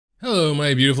Hello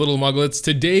my beautiful little Moglets.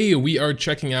 Today we are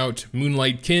checking out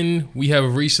Moonlight Kin. We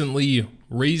have recently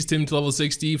raised him to level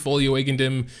 60, fully awakened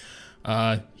him.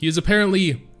 He is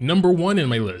apparently number 1 in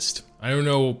my list. I don't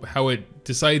know how it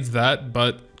decides that,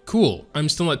 but cool. I'm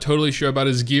still not totally sure about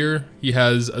his gear. He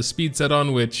has a speed set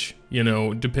on, which, you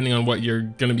know, depending on what you're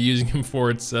gonna be using him for,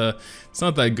 it's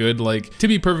not that good. Like, to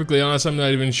be perfectly honest, I'm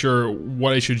not even sure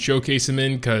what I should showcase him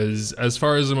in, because as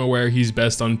far as I'm aware, he's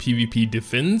best on PvP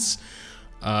defense.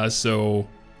 So,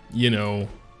 you know,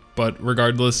 but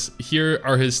regardless, here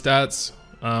are his stats.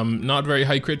 Not very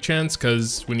high crit chance,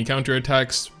 because when he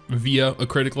counterattacks via a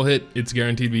critical hit, it's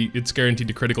guaranteed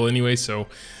to critical anyway, so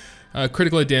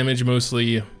critical hit damage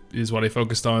mostly is what I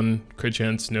focused on. Crit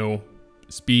chance, no.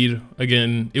 Speed,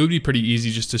 again, it would be pretty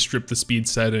easy just to strip the speed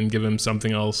set and give him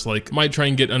something else. Like, might try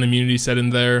and get an immunity set in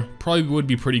there. Probably would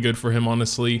be pretty good for him,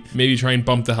 honestly. Maybe try and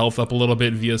bump the health up a little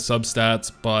bit via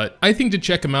substats, but I think to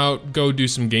check him out, go do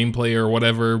some gameplay or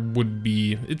whatever would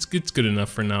be, it's good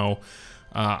enough for now.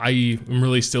 I am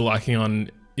really still lacking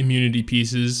on immunity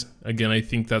pieces. Again, I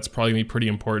think that's probably gonna be pretty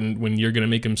important when you're gonna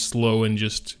make him slow and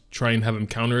just try and have him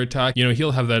counterattack. You know,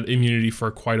 he'll have that immunity for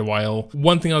quite a while.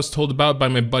 One thing I was told about by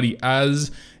my buddy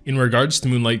Az in regards to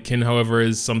Moonlight Kin, however,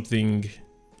 is something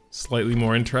slightly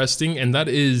more interesting, and that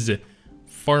is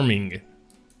farming.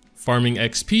 Farming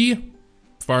XP,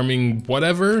 farming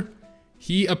whatever.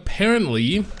 He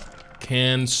apparently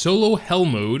can solo hell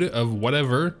mode of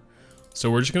whatever.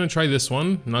 So we're just gonna try this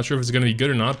one. I'm not sure if it's gonna be good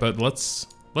or not, but let's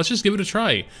just give it a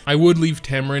try. I would leave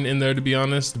Tamarin in there, to be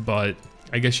honest, but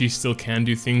I guess she still can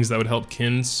do things that would help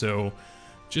Kin, so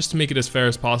just to make it as fair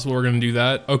as possible, we're gonna do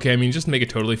that. Okay, I mean, just to make it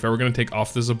totally fair, we're gonna take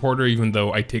off the supporter, even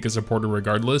though I take a supporter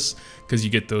regardless, because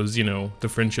you get those, you know, the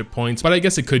friendship points. But I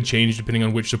guess it could change depending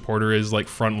on which supporter is, like,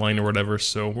 frontline or whatever,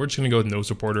 so we're just gonna go with no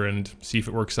supporter and see if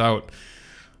it works out.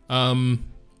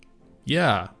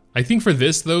 Yeah. I think for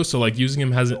this, though, so, like, using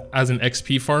him as an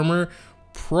XP farmer,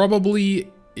 probably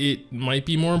it might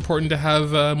be more important to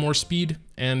have more speed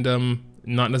and,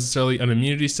 not necessarily an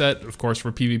immunity set, of course,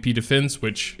 for PvP defense,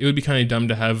 which it would be kind of dumb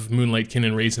to have Moonlight Kin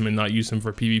and raise him and not use him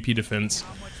for PvP defense,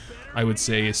 I would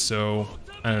say. So,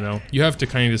 I don't know. You have to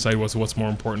kind of decide what's more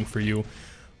important for you.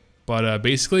 But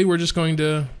basically, we're just going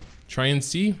to try and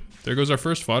see. There goes our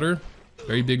first fodder.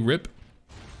 Very big rip.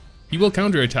 He will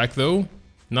counterattack, though.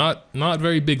 Not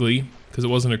very bigly, because it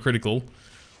wasn't a critical.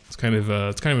 It's kind of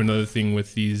another thing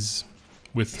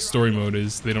with story mode,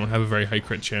 is they don't have a very high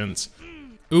crit chance.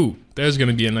 Ooh, there's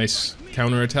gonna be a nice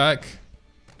counterattack.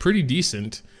 Pretty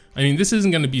decent. I mean, this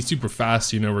isn't gonna be super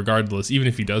fast, you know, regardless, even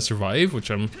if he does survive, which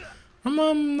I'm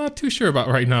not too sure about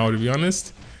right now, to be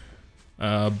honest.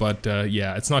 But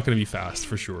yeah, it's not gonna be fast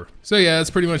for sure. So yeah, it's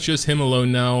pretty much just him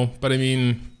alone now. But I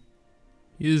mean,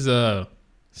 he's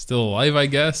still alive, I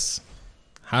guess.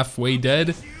 Halfway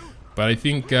dead. But I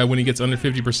think when he gets under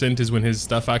 50% is when his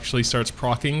stuff actually starts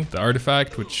proccing the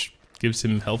artifact, which gives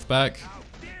him health back.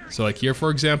 So like here,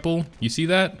 for example, you see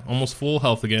that? Almost full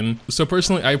health again. So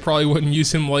personally, I probably wouldn't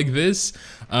use him like this,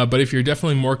 but if you're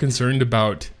definitely more concerned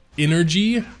about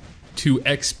energy to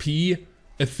XP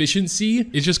efficiency,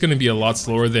 it's just gonna be a lot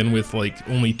slower than with like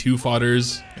only 2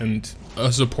 fodders, and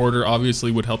a supporter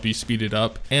obviously would help you speed it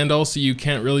up. And also you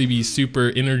can't really be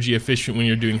super energy efficient when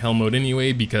you're doing hell mode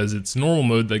anyway, because it's normal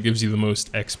mode that gives you the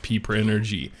most XP per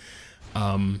energy.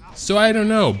 So I don't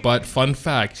know, but fun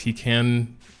fact, he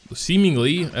can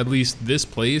seemingly, at least this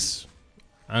place,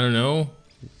 I don't know,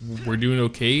 we're doing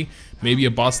okay. Maybe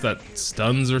a boss that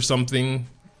stuns or something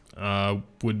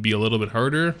would be a little bit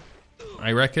harder,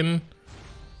 I reckon.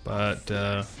 But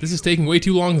this is taking way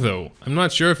too long though. I'm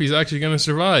not sure if he's actually gonna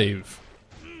survive.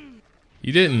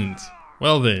 He didn't.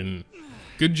 Well then,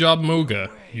 good job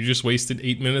Moga. You just wasted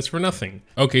 8 minutes for nothing.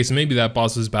 Okay, so maybe that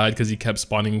boss was bad because he kept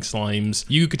spawning slimes.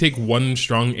 You could take one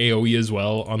strong AoE as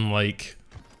well on like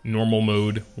normal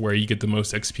mode, where you get the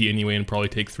most XP anyway and probably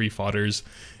take 3 fodders,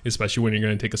 especially when you're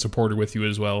going to take a supporter with you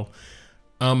as well.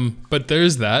 But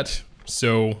there's that.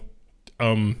 So,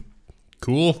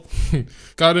 cool.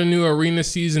 Got a new arena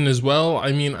season as well.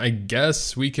 I mean, I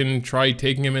guess we can try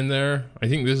taking him in there. I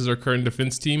think this is our current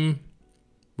defense team,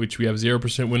 which we have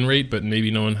 0% win rate, but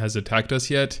maybe no one has attacked us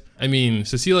yet. I mean,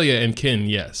 Cecilia and Kin,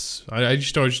 yes. I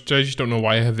just don't know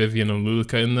why I have Vivian and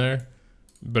Lulika in there.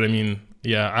 But I mean,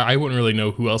 yeah, I wouldn't really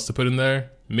know who else to put in there.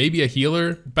 Maybe a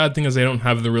healer. Bad thing is I don't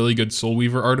have the really good Soul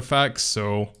Weaver artifacts,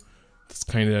 so it's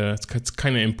kind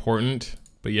of important.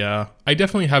 But yeah, I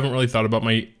definitely haven't really thought about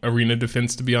my arena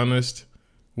defense, to be honest.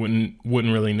 Wouldn't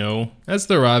really know. That's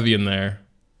the Ravi in there.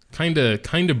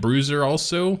 Kinda bruiser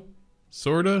also.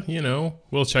 Sorta, you know.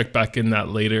 We'll check back in that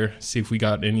later, see if we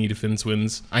got any defense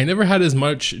wins. I never had as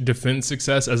much defense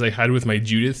success as I had with my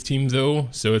Judith team though,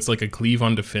 so it's like a cleave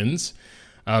on defense,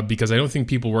 because I don't think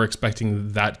people were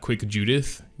expecting that quick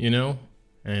Judith, you know?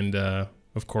 And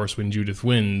of course when Judith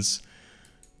wins,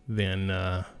 then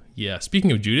yeah.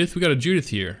 Speaking of Judith, we got a Judith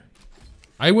here.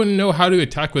 I wouldn't know how to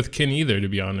attack with Kin either, to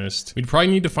be honest. We'd probably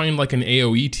need to find like an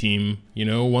AoE team, you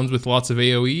know, ones with lots of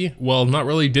AoE. Well, not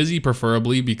really Dizzy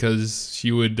preferably, because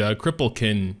she would cripple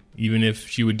Kin, even if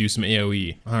she would do some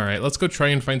AoE. All right, let's go try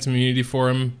and find some immunity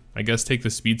for him. I guess take the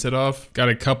speed set off. Got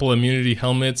a couple immunity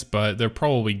helmets, but they're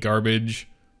probably garbage.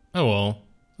 Oh well,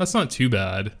 that's not too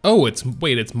bad. Oh, it's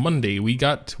Monday. We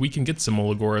can get some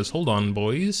Molagoras. Hold on,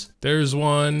 boys. There's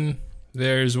one.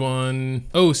 There's one.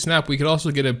 Oh snap, we could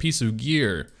also get a piece of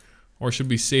gear. Or should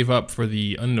we save up for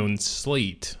the unknown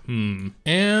slate?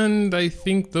 And I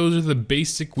think those are the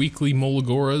basic weekly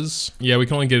Molagoras. Yeah, we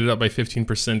can only get it up by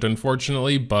 15%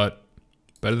 unfortunately, but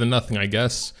better than nothing, I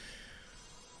guess.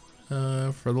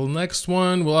 For the next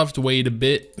one, we'll have to wait a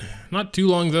bit. Not too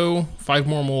long though, 5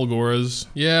 more Molagoras.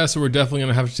 Yeah, so we're definitely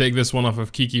gonna have to take this one off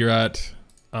of Kiki Rat,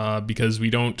 because we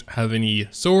don't have any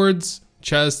swords,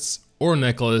 chests, or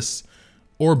necklace,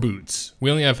 or boots. We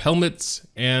only have helmets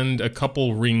and a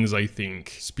couple rings, I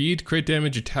think. Speed, crit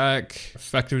damage, attack,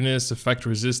 effectiveness, effect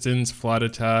resistance, flat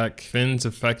attack, defense,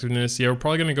 effectiveness. Yeah, we're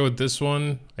probably gonna go with this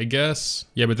one, I guess.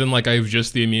 Yeah, but then like I have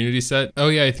just the immunity set. Oh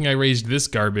yeah, I think I raised this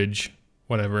garbage.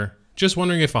 Whatever. Just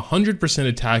wondering if 100%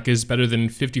 attack is better than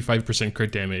 55%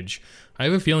 crit damage. I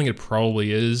have a feeling it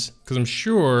probably is, because I'm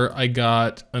sure I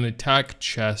got an attack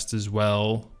chest as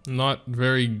well. Not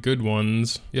very good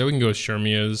ones. Yeah, we can go with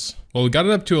Shermia's. Well, we got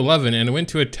it up to 11 and it went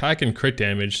to attack and crit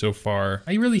damage so far.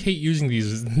 I really hate using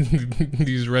these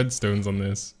these redstones on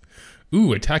this.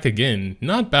 Ooh, attack again.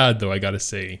 Not bad though, I gotta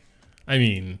say. I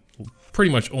mean,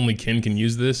 pretty much only Kin can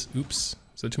use this. Oops,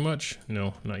 is that too much?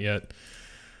 No, not yet.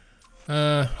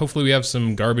 Hopefully we have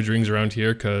some garbage rings around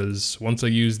here, because once I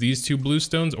use these 2 blue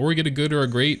stones, or we get a good or a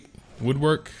great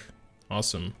woodwork,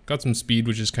 awesome. Got some speed,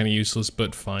 which is kind of useless,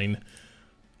 but fine.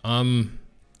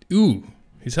 Ooh,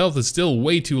 his health is still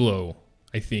way too low,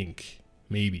 I think,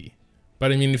 maybe.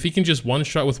 But I mean, if he can just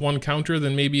one-shot with 1 counter,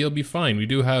 then maybe he'll be fine. We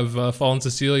do have Fallen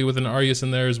Cecilia with an Arius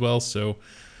in there as well, so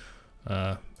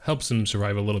helps him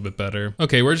survive a little bit better.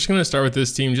 Okay, we're just gonna start with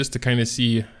this team just to kind of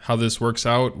see how this works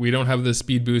out. We don't have the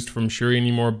speed boost from Shuri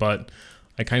anymore, but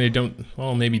I kind of don't,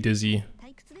 well, maybe Dizzy.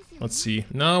 Let's see.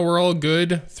 No, we're all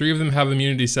good. 3 of them have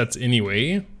immunity sets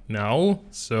anyway now,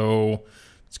 so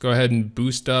let's go ahead and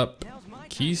boost up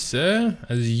Kisa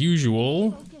as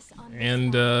usual.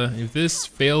 And if this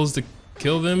fails to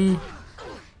kill them,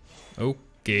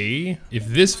 okay. If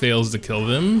this fails to kill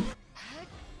them,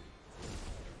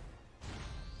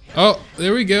 oh,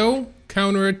 there we go.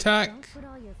 Counterattack.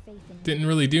 Didn't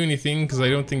really do anything because I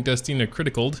don't think Destina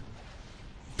criticaled.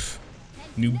 Pfft.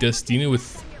 Noob Destina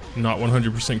with not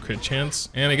 100% crit chance.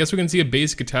 And I guess we can see a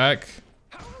basic attack.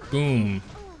 Boom.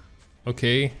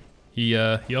 Okay. He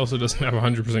also doesn't have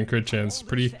 100% crit chance.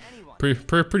 Pretty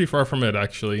far from it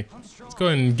actually. Let's go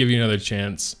ahead and give you another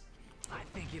chance.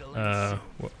 Nah,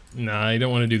 I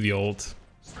don't want to do the ult.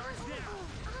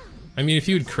 I mean, if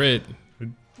you would crit, it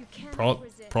would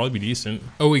probably be decent.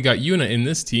 Oh, we got Yuna in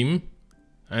this team,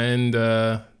 and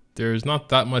there's not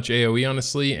that much AoE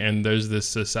honestly, and there's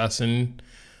this assassin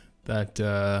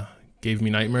that gave me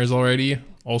nightmares already.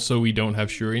 Also, we don't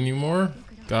have Shuri anymore.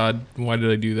 God, why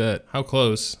did I do that? How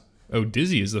close? Oh,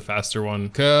 Dizzy is the faster one.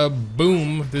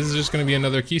 Kaboom! This is just gonna be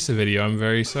another Kisa video, I'm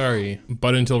very sorry.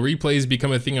 But until replays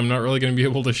become a thing, I'm not really gonna be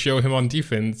able to show him on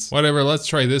defense. Whatever, let's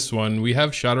try this one. We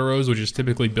have Shadow Rose, which is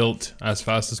typically built as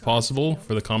fast as possible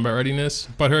for the combat readiness.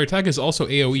 But her attack is also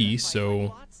AoE,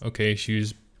 so... okay,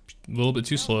 she's a little bit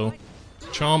too slow.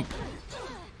 Chomp.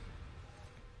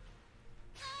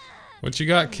 What you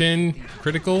got, Kin?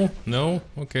 Critical? No?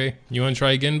 Okay. You wanna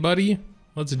try again, buddy?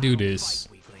 Let's do this.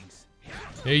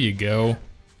 There you go.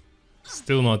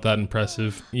 Still not that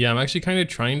impressive. Yeah, I'm actually kind of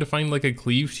trying to find like a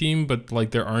cleave team, but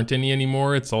like there aren't any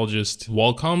anymore. It's all just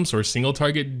wall comps or single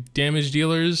target damage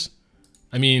dealers.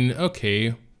 I mean,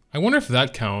 okay. I wonder if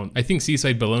that count. I think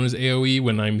Seaside Bellona's AoE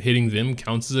when I'm hitting them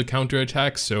counts as a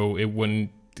counterattack, so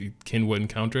Kin wouldn't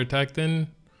counterattack then,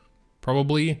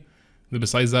 probably.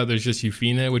 Besides that, there's just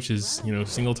Euphina, which is, you know,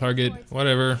 single target.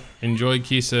 Whatever. Enjoy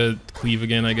Kisa cleave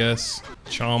again, I guess.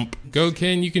 Chomp. Go,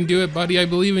 Kin, you can do it, buddy. I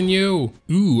believe in you.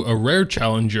 Ooh, a rare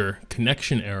challenger.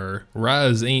 Connection error.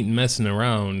 Raz ain't messing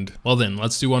around. Well then,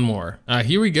 let's do one more.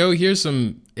 Here we go. Here's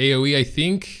some AoE, I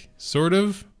think. Sort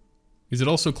of. Is it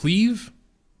also cleave?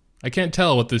 I can't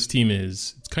tell what this team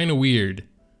is. It's kind of weird.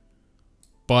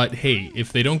 But hey,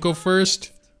 if they don't go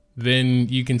first, then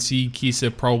you can see Kisa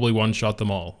probably one-shot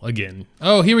them all again.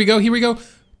 Oh, here we go, here we go.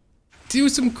 Do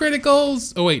some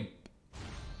criticals. Oh, wait.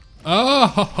 Oh,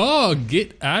 ha, ha,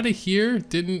 get out of here.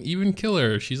 Didn't even kill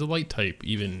her. She's a light type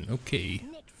even. Okay.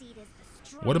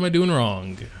 What am I doing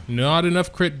wrong? Not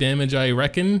enough crit damage, I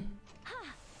reckon.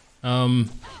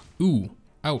 Ooh,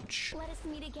 ouch.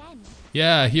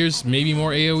 Yeah, here's maybe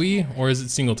more AoE, or is it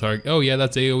single target? Oh yeah,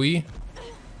 that's AoE.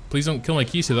 Please don't kill my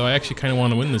Kisa though, I actually kind of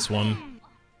want to win this one.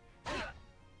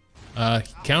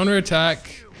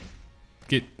 Counterattack.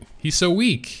 He's so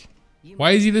weak.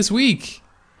 Why is he this weak?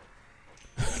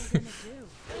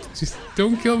 Just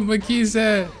don't kill my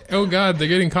Kisa. Oh god, they're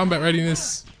getting combat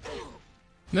readiness.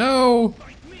 No!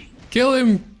 Kill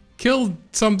him! Kill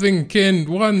something, Kin,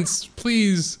 once,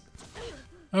 please.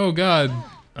 Oh god.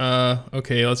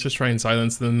 Okay, let's just try and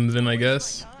silence them then, I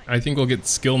guess. I think we'll get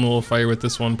skill nullifier with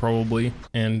this one probably.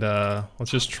 And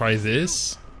let's just try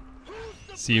this.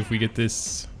 See if we get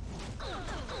this.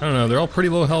 I don't know, they're all pretty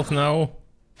low health now.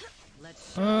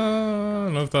 I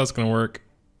don't know if that's gonna work.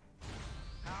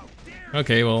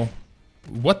 Okay, well,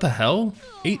 what the hell?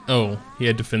 8, oh, he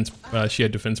had defense, she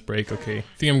had defense break, okay. I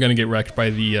think I'm gonna get wrecked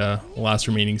by the last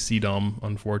remaining C-Dom,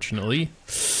 unfortunately.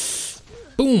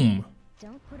 Boom!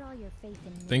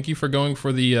 Thank you for going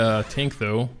for the tank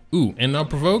though. Ooh, and not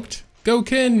provoked? Go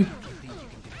Kin!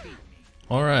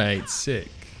 Alright, sick,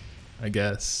 I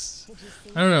guess.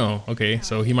 I don't know. Okay,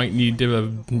 so he might need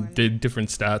different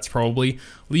stats probably.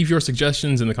 Leave your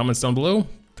suggestions in the comments down below,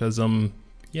 because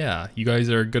yeah, you guys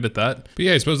are good at that. But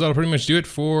yeah, I suppose that'll pretty much do it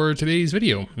for today's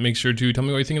video. Make sure to tell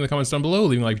me what you think in the comments down below.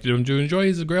 Leaving a like if you enjoy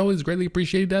is greatly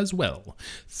appreciated as well.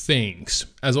 Thanks,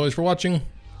 as always, for watching,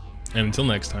 and until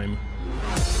next time.